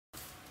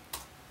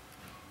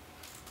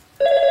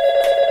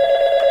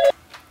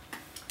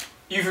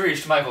You've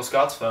reached Michael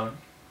Scott's phone.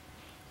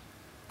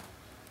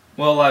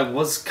 Well, I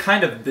was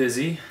kind of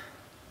busy.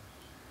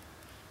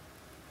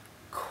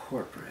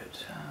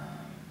 Corporate.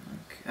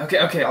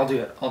 Okay, I'll do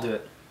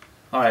it.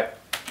 Alright.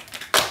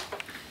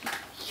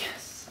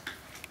 Yes.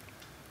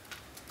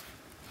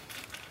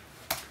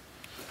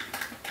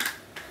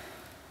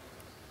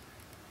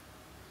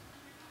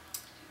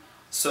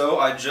 So,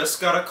 I just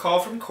got a call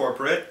from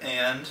corporate,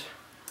 and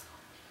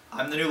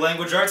I'm the new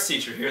language arts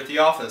teacher here at the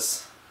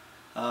office.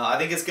 I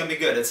think it's going to be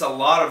good. It's a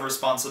lot of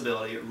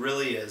responsibility. It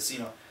really is. You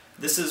know,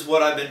 this is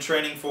what I've been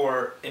training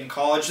for in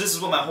college. This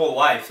is what my whole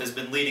life has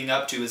been leading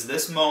up to, is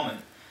this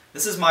moment.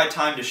 This is my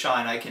time to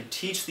shine. I can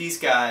teach these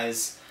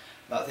guys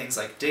about things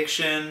like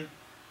diction,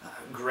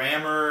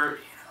 grammar.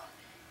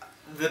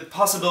 You know, the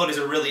possibilities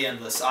are really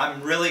endless.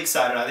 I'm really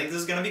excited. I think this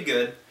is going to be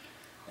good.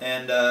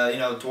 And, you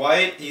know,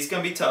 Dwight, he's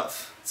going to be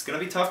tough. It's going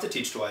to be tough to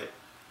teach Dwight.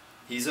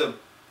 He's a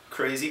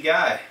crazy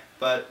guy,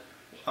 but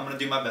I'm going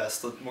to do my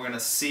best. We're going to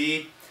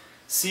see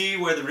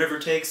where the river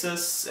takes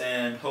us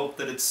and hope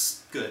that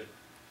it's good.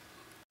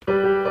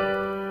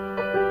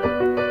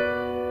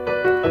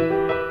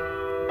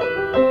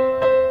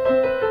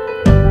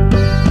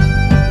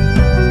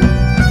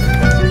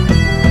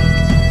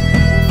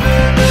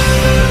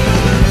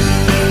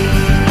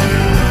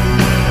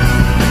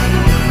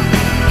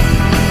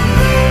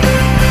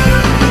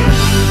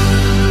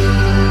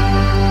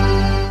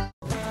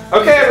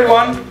 Okay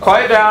everyone,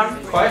 quiet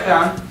down, quiet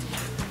down.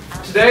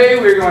 Today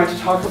we're going to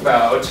talk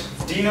about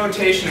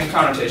denotation and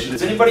connotation.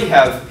 Does anybody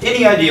have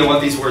any idea what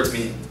these words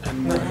mean?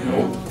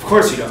 No. Of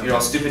course you don't. You're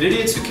all stupid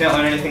idiots who can't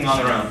learn anything on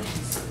their own.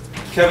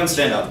 Kevin,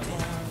 stand up.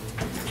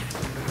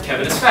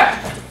 Kevin is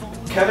fat.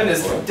 Kevin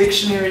is the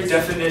dictionary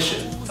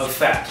definition of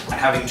fat.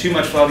 Having too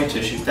much flabby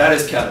tissue. That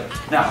is Kevin.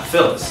 Now,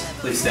 Phyllis,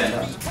 please stand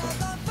up.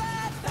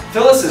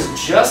 Phyllis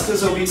is just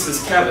as obese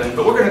as Kevin,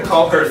 but we're going to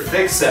call her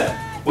thick set.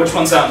 Which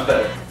one sounds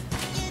better?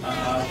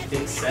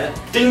 Thick set.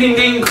 Ding ding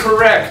ding,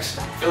 correct!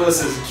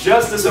 Phyllis is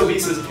just as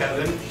obese as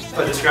Kevin,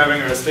 but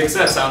describing her as thick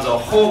set sounds a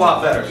whole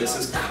lot better. This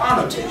is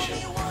connotation,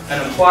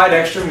 an implied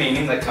extra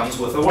meaning that comes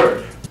with a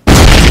word.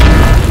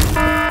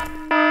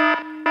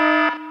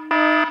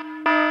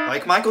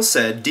 Like Michael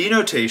said,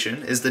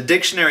 denotation is the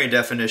dictionary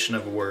definition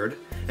of a word,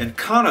 and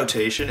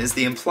connotation is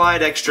the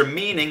implied extra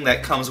meaning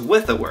that comes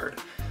with a word.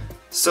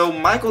 So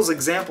Michael's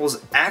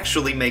examples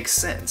actually make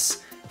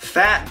sense.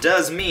 Fat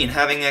does mean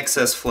having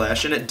excess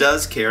flesh, and it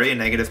does carry a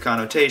negative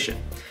connotation.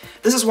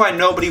 This is why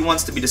nobody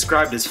wants to be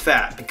described as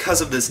fat,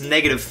 because of this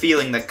negative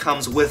feeling that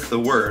comes with the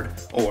word,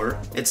 or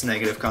its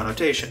negative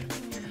connotation.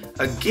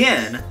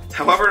 Again,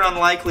 however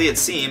unlikely it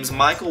seems,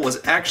 Michael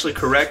was actually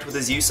correct with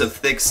his use of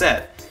thick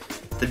set.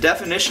 The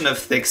definition of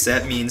thick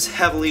set means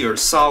heavily or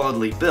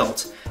solidly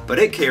built, but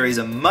it carries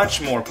a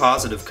much more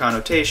positive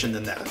connotation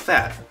than that of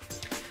fat.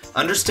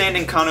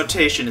 Understanding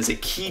connotation is a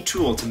key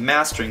tool to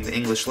mastering the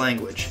English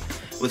language.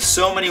 With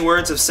so many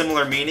words of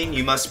similar meaning,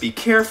 you must be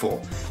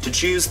careful to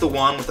choose the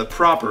one with a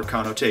proper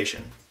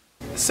connotation.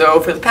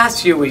 So, for the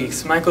past few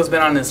weeks, Michael's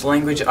been on his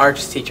language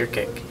arts teacher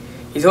kick.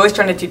 He's always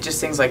trying to teach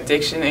us things like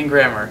diction and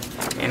grammar,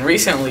 and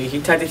recently he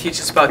tried to teach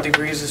us about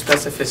degrees of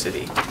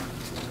specificity.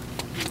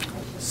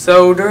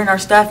 So, during our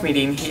staff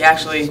meeting, he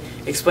actually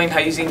explained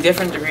how using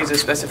different degrees of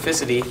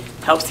specificity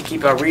helps to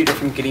keep our reader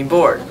from getting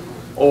bored,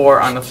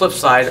 or, on the flip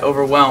side,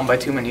 overwhelmed by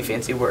too many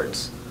fancy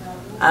words.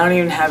 I don't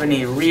even have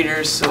any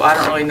readers, so I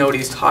don't really know what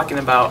he's talking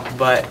about,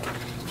 but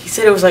he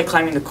said it was like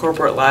climbing the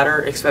corporate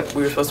ladder, except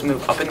we were supposed to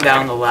move up and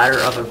down the ladder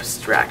of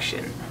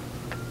abstraction.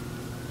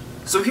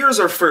 So here's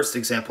our first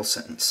example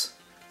sentence.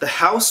 The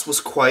house was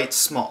quite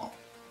small.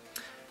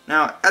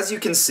 Now, as you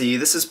can see,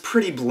 this is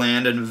pretty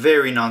bland and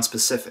very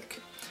nonspecific.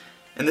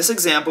 In this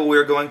example, we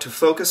are going to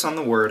focus on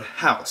the word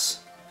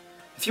house.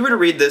 If you were to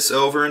read this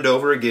over and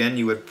over again,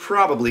 you would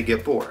probably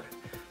get bored.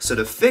 So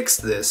to fix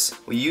this,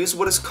 we use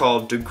what is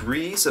called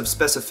degrees of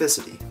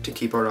specificity to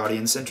keep our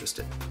audience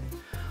interested.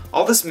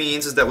 All this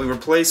means is that we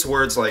replace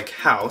words like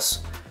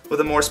house with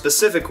a more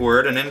specific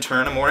word and in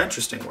turn a more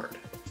interesting word.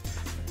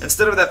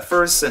 Instead of that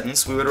first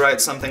sentence, we would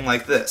write something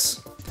like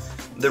this.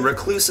 The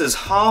recluse's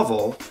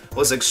hovel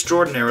was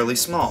extraordinarily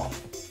small.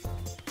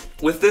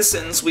 With this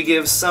sentence, we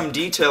give some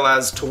detail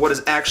as to what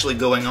is actually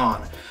going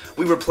on.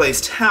 We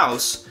replaced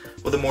house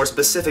with a more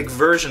specific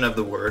version of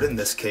the word, in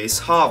this case,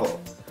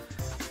 hovel.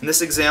 In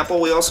this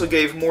example, we also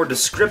gave more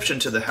description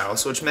to the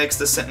house, which makes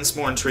the sentence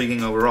more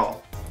intriguing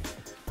overall.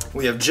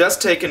 We have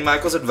just taken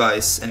Michael's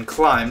advice and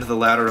climbed the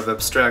ladder of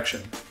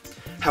abstraction.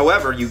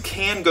 However, you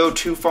can go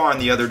too far in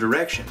the other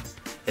direction.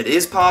 It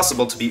is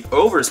possible to be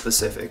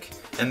over-specific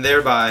and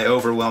thereby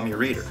overwhelm your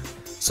reader,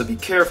 so be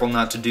careful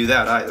not to do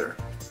that either.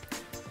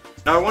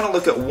 Now I want to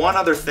look at one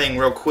other thing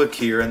real quick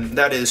here, and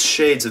that is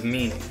shades of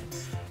meaning.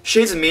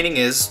 Shades of meaning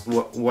is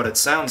what it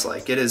sounds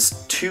like. It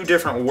is two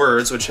different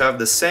words which have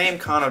the same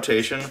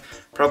connotation,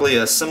 probably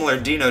a similar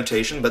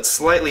denotation, but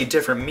slightly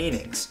different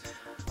meanings.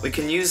 We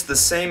can use the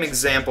same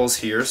examples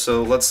here,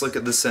 so let's look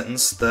at the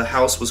sentence, the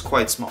house was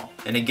quite small.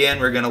 And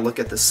again, we're going to look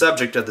at the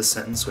subject of the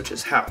sentence, which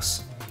is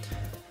house.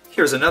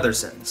 Here's another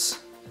sentence.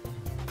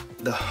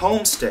 The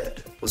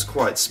homestead was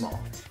quite small.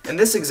 In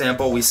this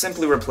example, we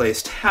simply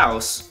replaced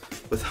house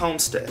with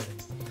homestead.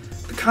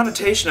 The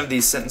connotation of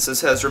these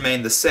sentences has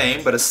remained the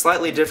same, but a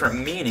slightly different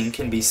meaning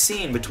can be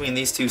seen between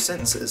these two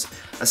sentences,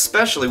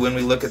 especially when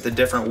we look at the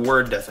different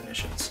word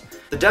definitions.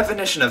 The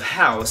definition of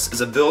house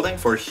is a building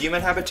for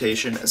human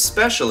habitation,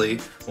 especially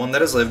one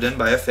that is lived in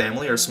by a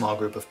family or small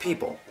group of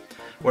people,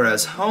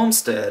 whereas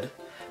homestead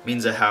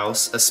means a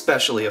house,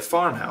 especially a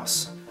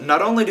farmhouse.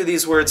 Not only do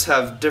these words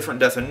have different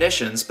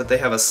definitions, but they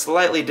have a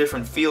slightly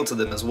different feel to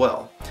them as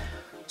well.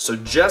 So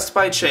just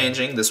by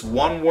changing this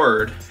one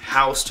word,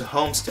 house, to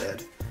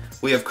homestead,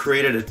 we have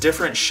created a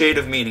different shade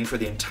of meaning for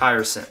the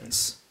entire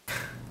sentence.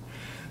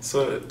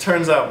 So it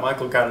turns out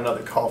Michael got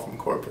another call from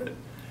corporate,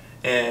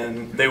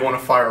 and they want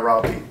to fire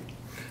Robbie.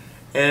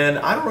 And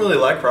I don't really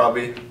like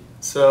Robbie,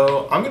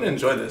 so I'm going to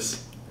enjoy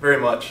this very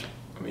much.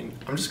 I mean,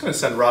 I'm just going to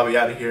send Robbie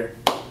out of here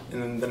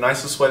in the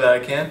nicest way that I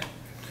can,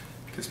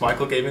 because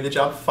Michael gave me the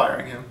job of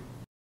firing him.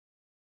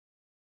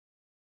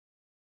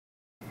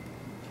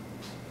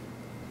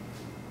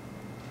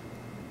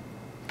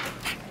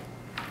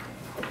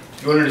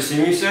 You wanted to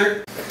see me,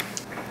 sir?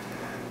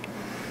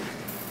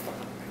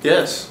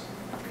 Yes.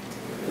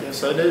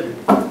 Yes, I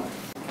did. Do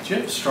you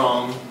have a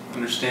strong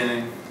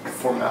understanding of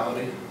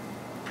formality?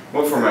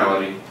 What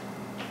formality?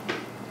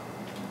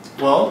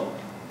 Well,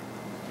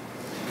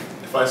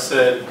 if I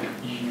said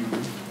you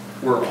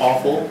were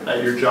awful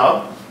at your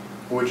job,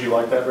 would you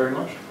like that very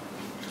much?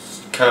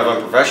 It's kind of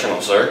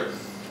unprofessional, sir.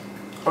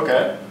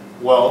 Okay.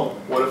 Well,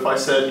 what if I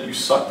said you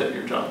sucked at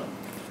your job?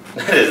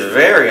 That is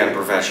very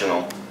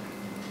unprofessional.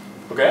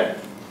 Okay?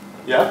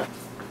 Yeah?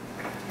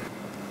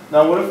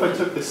 Now what if I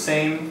took the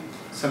same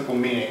simple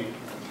meaning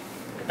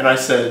and I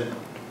said,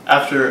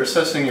 after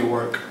assessing your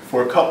work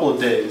for a couple of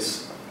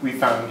days, we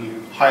found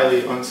you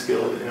highly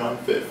unskilled and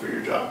unfit for your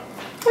job?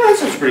 Well, that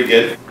sounds pretty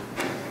good.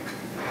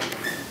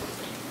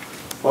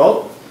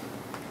 Well,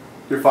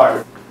 you're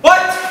fired. What?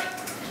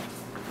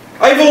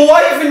 I have a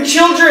wife and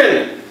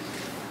children!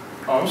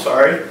 Oh, I'm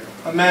sorry.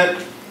 I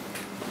meant,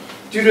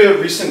 due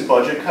to recent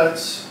budget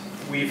cuts,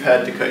 we've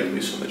had to cut you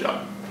loose from the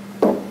job.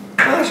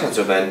 Oh, that's not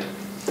so bad.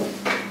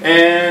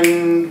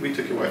 And we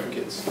took your wife and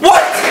kids.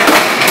 What?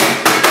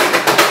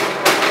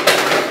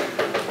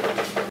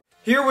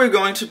 Here we're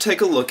going to take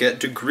a look at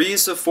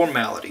degrees of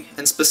formality,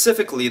 and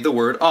specifically the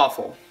word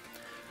awful.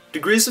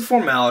 Degrees of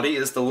formality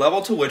is the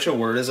level to which a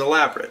word is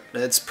elaborate.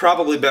 It's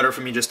probably better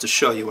for me just to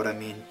show you what I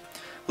mean.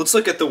 Let's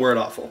look at the word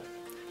awful.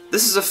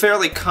 This is a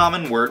fairly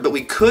common word, but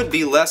we could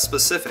be less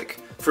specific.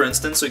 For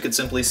instance, we could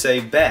simply say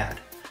bad.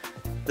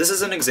 This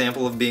is an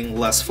example of being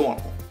less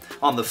formal.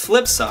 On the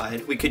flip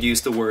side, we could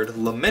use the word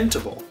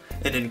lamentable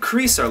and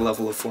increase our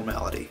level of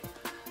formality.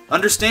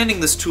 Understanding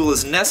this tool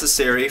is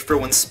necessary for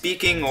when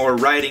speaking or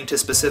writing to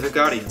specific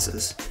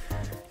audiences.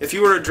 If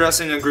you were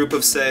addressing a group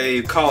of,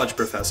 say, college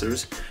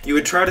professors, you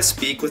would try to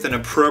speak with an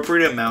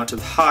appropriate amount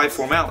of high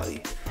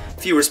formality.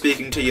 If you were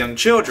speaking to young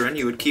children,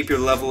 you would keep your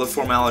level of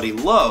formality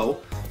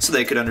low so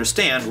they could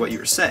understand what you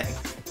were saying.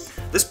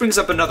 This brings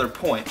up another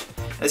point.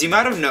 As you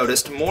might have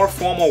noticed, more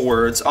formal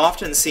words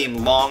often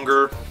seem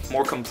longer,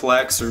 more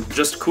complex, or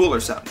just cooler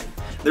sounding.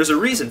 There's a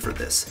reason for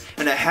this,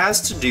 and it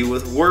has to do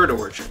with word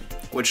origin,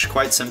 which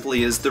quite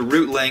simply is the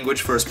root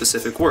language for a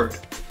specific word.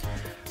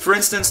 For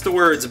instance, the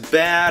words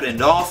bad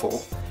and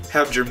awful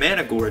have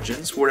Germanic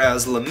origins,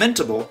 whereas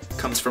lamentable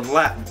comes from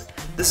Latin.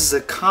 This is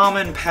a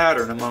common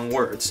pattern among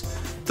words.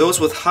 Those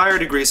with higher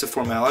degrees of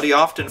formality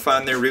often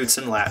find their roots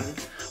in Latin,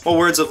 while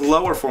words of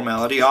lower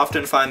formality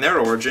often find their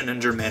origin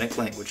in Germanic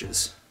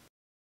languages.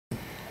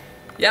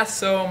 Yeah,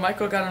 so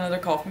Michael got another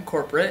call from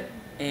corporate,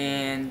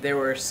 and there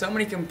were so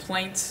many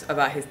complaints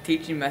about his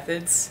teaching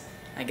methods.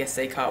 I guess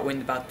they caught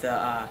wind about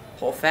the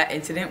whole fat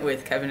incident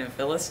with Kevin and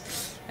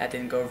Phyllis. That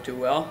didn't go over too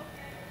well.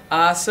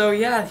 So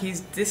yeah, he's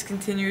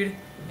discontinued,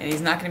 and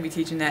he's not going to be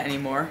teaching that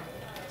anymore.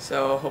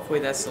 So hopefully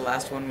that's the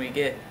last one we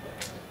get.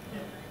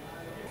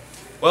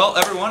 Well,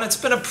 everyone, it's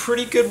been a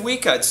pretty good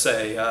week, I'd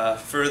say,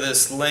 for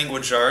this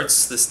language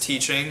arts, this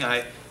teaching.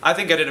 I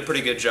think I did a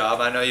pretty good job.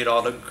 I know you'd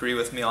all agree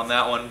with me on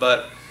that one,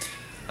 but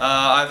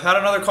I've had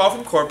another call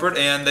from corporate,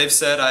 and they've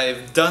said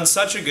I've done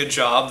such a good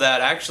job that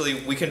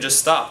actually we can just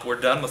stop. We're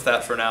done with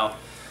that for now.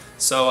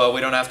 So we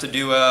don't have to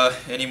do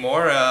any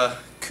more.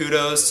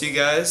 Kudos to you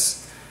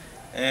guys.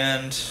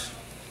 And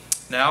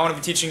now I want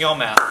to be teaching y'all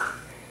math.